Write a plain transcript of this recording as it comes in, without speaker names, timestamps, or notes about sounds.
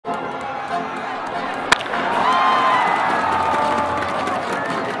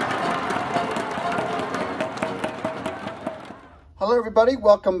everybody,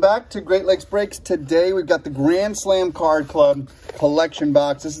 welcome back to Great Lakes Breaks. Today we've got the Grand Slam Card Club collection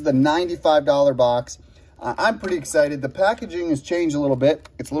box. This is the $95 box. I'm pretty excited. The packaging has changed a little bit.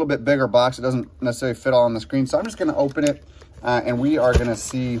 It's a little bit bigger box. It doesn't necessarily fit all on the screen, so I'm just going to open it and we are going to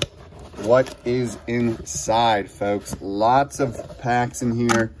see what is inside, folks. Lots of packs in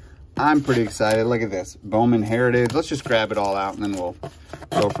here. I'm pretty excited. Look at this, Bowman Heritage. Let's just grab it all out and then we'll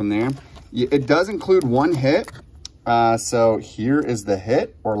go from there. It does include one hit. So here is the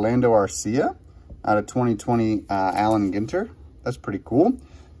hit, Orlando Arcia out of 2020 Allen Ginter. That's pretty cool.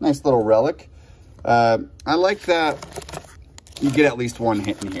 Nice little relic. I like that you get at least one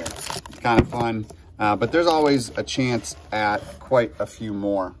hit in here. It's kind of fun, but there's always a chance at quite a few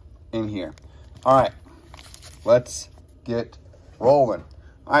more in here. All right, let's get rolling.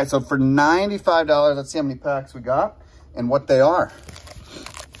 All right, so for $95, let's see how many packs we got and what they are.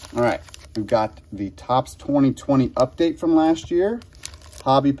 All right. We've got the Topps 2020 update from last year,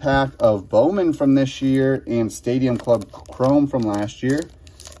 hobby pack of Bowman from this year, and Stadium Club Chrome from last year.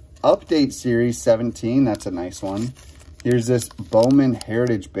 Update Series 17, that's a nice one. Here's this Bowman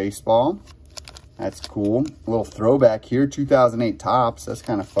Heritage Baseball. That's cool. A little throwback here, 2008 Topps. That's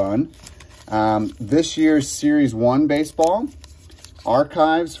kind of fun. This year's Series 1 Baseball.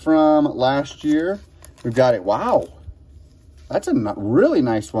 Archives from last year. We've got it. Wow. That's a really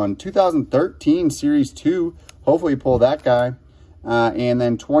nice one. 2013 Series 2. Hopefully you pull that guy. And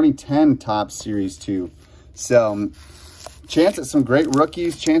then 2010 Topps Series 2. So, chance at some great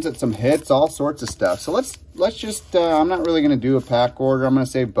rookies, chance at some hits, all sorts of stuff. So let's just, I'm not really going to do a pack order. I'm going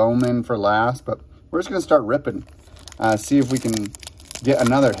to save Bowman for last, but we're just going to start ripping. See if we can get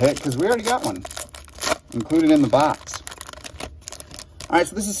another hit, because we already got one included in the box. All right,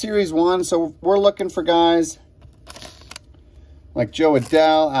 so this is Series 1. So we're looking for guys like Joe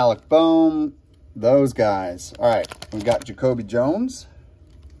Adell, Alec Bohm, those guys. All right, we've got Jacoby Jones,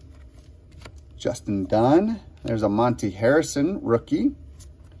 Justin Dunn. There's a Monty Harrison rookie.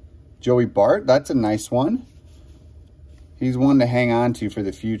 Joey Bart, that's a nice one. He's one to hang on to for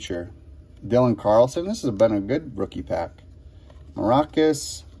the future. Dylan Carlson, this has been a good rookie pack.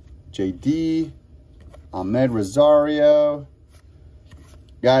 Maracas, JD, Ahmed Rosario.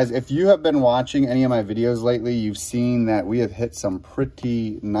 Guys, if you have been watching any of my videos lately, you've seen that we have hit some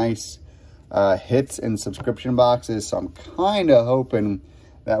pretty nice hits in subscription boxes. So I'm kind of hoping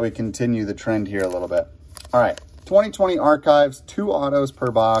that we continue the trend here a little bit. All right, 2020 Archives, 2 autos per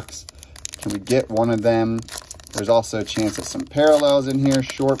box. Can we get one of them? There's also a chance at some parallels in here,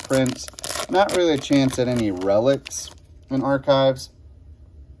 short prints. Not really a chance at any relics in Archives,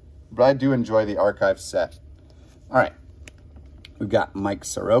 but I do enjoy the Archives set. All right. We've got Mike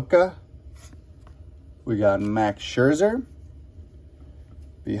Soroka. We got Max Scherzer.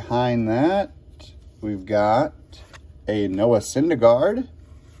 Behind that, we've got a Noah Syndergaard,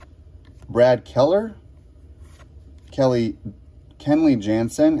 Brad Keller, Kenley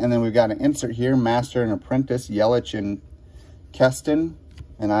Jansen, and then we've got an insert here, Master and Apprentice, Yelich and Keston.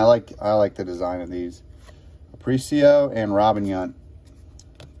 And I like the design of these. Aparicio and Robin Yount.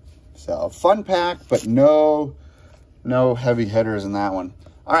 So, fun pack, but no heavy hitters in that one.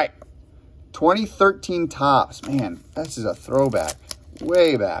 All right, 2013 Topps. Man, this is a throwback,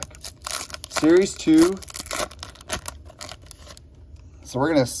 way back. Series 2. So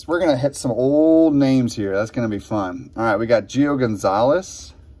we're gonna hit some old names here. That's gonna be fun. All right, we got Gio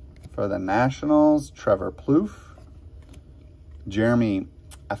Gonzalez for the Nationals. Trevor Plouffe, Jeremy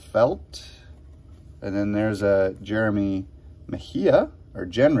Affeldt, and then there's a Jeremy Mejia or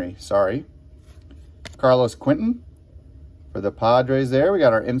Genry. Sorry, Carlos Quinton. For the Padres there, we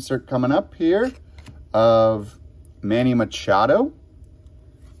got our insert coming up here of Manny Machado.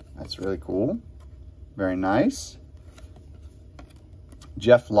 That's really cool. Very nice.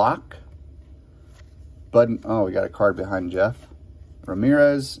 Jeff Locke. Oh, we got a card behind Jeff.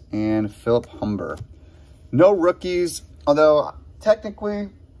 Ramirez and Philip Humber. No rookies, although technically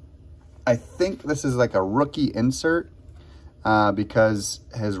I think this is like a rookie insert because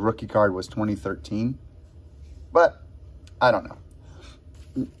his rookie card was 2013. But I don't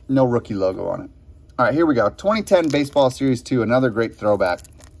know. No rookie logo on it. All right, here we go. 2010 Baseball Series 2, another great throwback.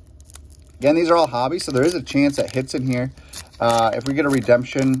 Again, these are all hobbies, so there is a chance at hits in here. If we get a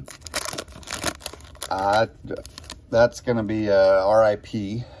redemption, that's going to be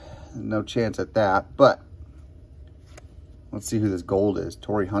RIP. No chance at that. But let's see who this gold is.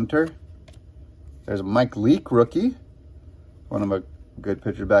 Torrey Hunter. There's a Mike Leake rookie. One of a good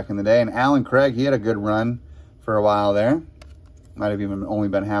pitcher back in the day. And Alan Craig, he had a good run for a while there. Might have even only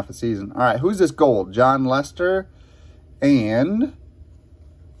been half a season. All right, who's this gold? John Lester. And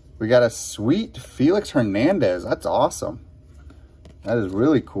we got a sweet Felix Hernandez. That's awesome. That is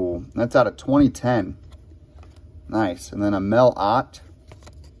really cool. That's out of 2010. Nice. And then a Mel Ott.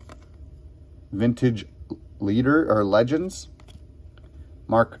 Vintage Leader or Legends.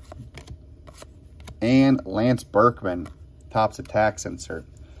 Mark and Lance Berkman. Topps Attacks insert.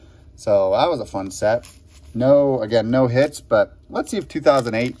 So that was a fun set. Again, no hits, but let's see if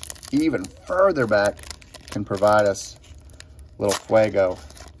 2008, even further back, can provide us a little fuego.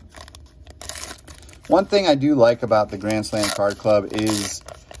 One thing I do like about the Grand Slam Card Club is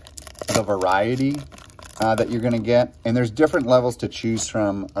the variety that you're going to get. And there's different levels to choose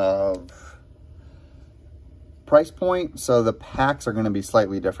from of price point. So the packs are going to be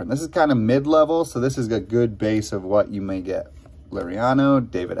slightly different. This is kind of mid-level, so this is a good base of what you may get.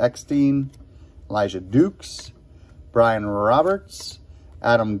 Liriano, David Eckstein, Elijah Dukes, Brian Roberts,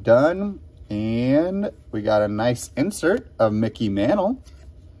 Adam Dunn, and we got a nice insert of Mickey Mantle.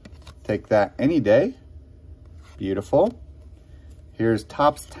 Take that any day. Beautiful. Here's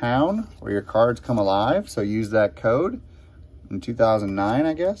Topps Town, where your cards come alive, so use that code in 2009,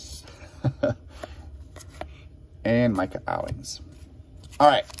 I guess. And Micah Owings. All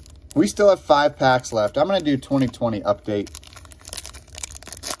right, we still have 5 packs left. I'm going to do 2020 update.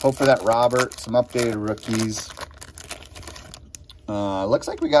 Hope for that Robert, some updated rookies. Looks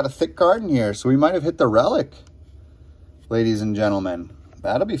like we got a thick card in here, so we might have hit the relic, ladies and gentlemen.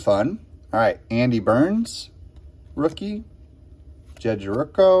 That'll be fun. All right, Andy Burns, rookie. Jed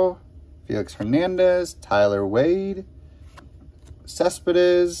Jerucko, Felix Hernandez, Tyler Wade,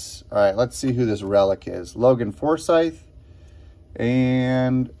 Cespedes. All right, let's see who this relic is. Logan Forsythe,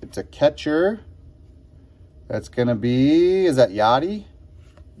 and it's a catcher. That's going to be, is that Yadi?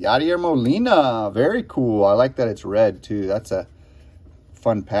 Yadier Molina, very cool. I like that it's red too. That's a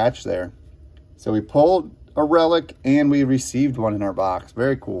fun patch there. So we pulled a relic and we received one in our box.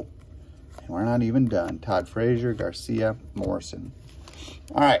 Very cool. And we're not even done. Todd Frazier, Garcia, Morrison.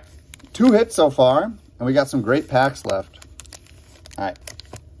 All right, 2 hits so far, and we got some great packs left. All right,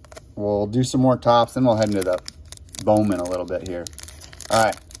 we'll do some more tops, then we'll head into the Bowman a little bit here. All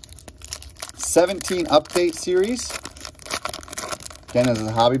right, 17 update series. Again, this is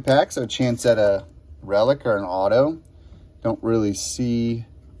a hobby pack, so a chance at a relic or an auto. Don't really see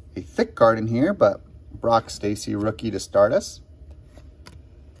a thick card in here, but Brock Stacy rookie to start us.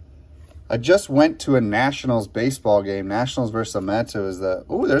 I just went to a Nationals baseball game, Nationals versus the Mets. It was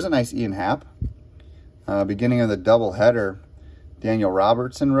there's a nice Ian Happ. Beginning of the doubleheader, Daniel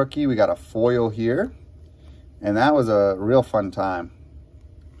Robertson rookie. We got a foil here, and that was a real fun time.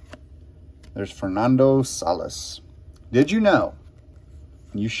 There's Fernando Salas. Did you know?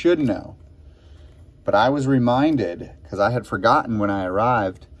 You should know. But I was reminded, because I had forgotten when I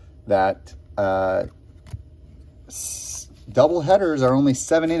arrived, that double headers are only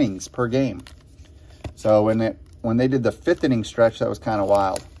 7 innings per game. So when they did the 5th inning stretch, that was kind of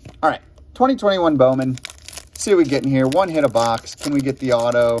wild. All right, 2021 Bowman. See what we get in here. 1 hit a box. Can we get the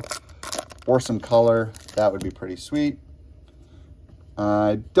auto or some color? That would be pretty sweet.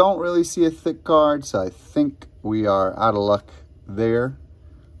 I don't really see a thick card, so I think we are out of luck there.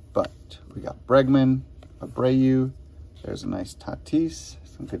 But we got Bregman, Abreu. There's a nice Tatis,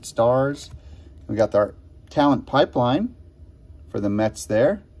 some good stars. We got our talent pipeline for the Mets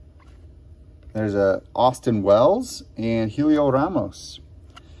there. There's a Austin Wells and Julio Ramos,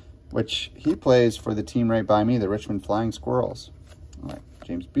 which he plays for the team right by me, the Richmond Flying Squirrels. All right,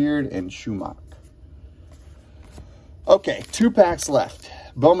 James Beard and Schumacher. Okay, 2 packs left.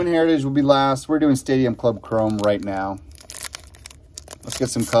 Bowman Heritage will be last. We're doing Stadium Club Chrome right now. Let's get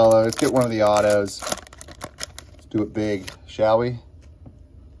some color. Let's get one of the autos. Let's do it big, shall we?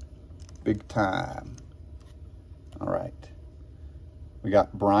 Big time. All right. We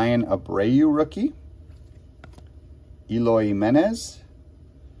got Brian Abreu rookie. Eloy Jimenez.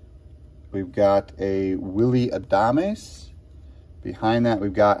 We've got a Willie Adames. Behind that,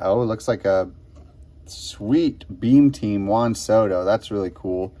 we've got, it looks like a sweet Beam Team Juan Soto. That's really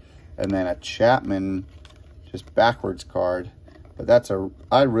cool. And then a Chapman, just backwards card. But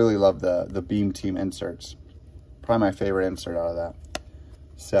I really love the Beam Team inserts. Probably my favorite insert out of that.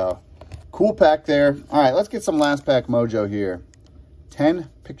 So, cool pack there. All right, let's get some last pack mojo here. 10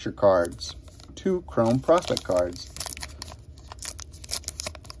 picture cards. 2 Chrome prospect cards.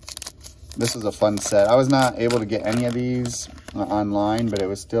 This is a fun set. I was not able to get any of these online, but it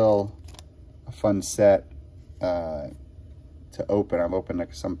was still a fun set to open. I've opened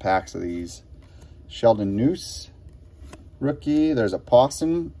some packs of these. Sheldon Noose, rookie. There's a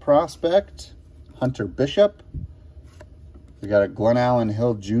Pawson prospect. Hunter Bishop. We got a Glenn Allen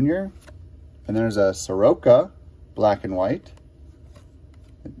Hill Jr. And there's a Soroka, black and white.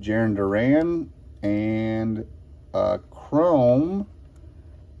 Jaron Duran and chrome.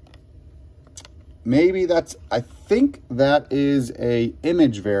 Maybe that's, I think that is a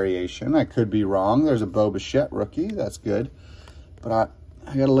image variation. I could be wrong. There's a Bo Bichette rookie. That's good. But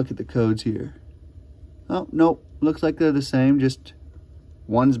I got to look at the codes here. Oh, nope. Looks like they're the same. Just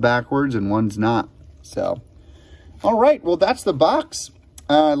one's backwards and one's not. So, all right. Well, that's the box.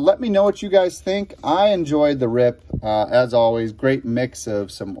 Let me know what you guys think. I enjoyed the rip. As always, great mix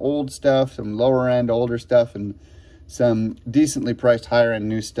of some old stuff, some lower end, older stuff, and some decently priced higher end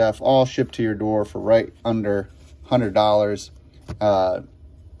new stuff, all shipped to your door for right under $100.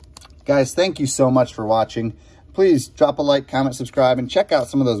 Guys, thank you so much for watching. Please drop a like, comment, subscribe, and check out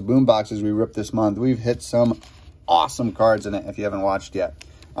some of those boom boxes we ripped this month. We've hit some awesome cards in it if you haven't watched yet.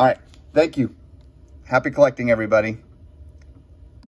 All right, thank you. Happy collecting, everybody.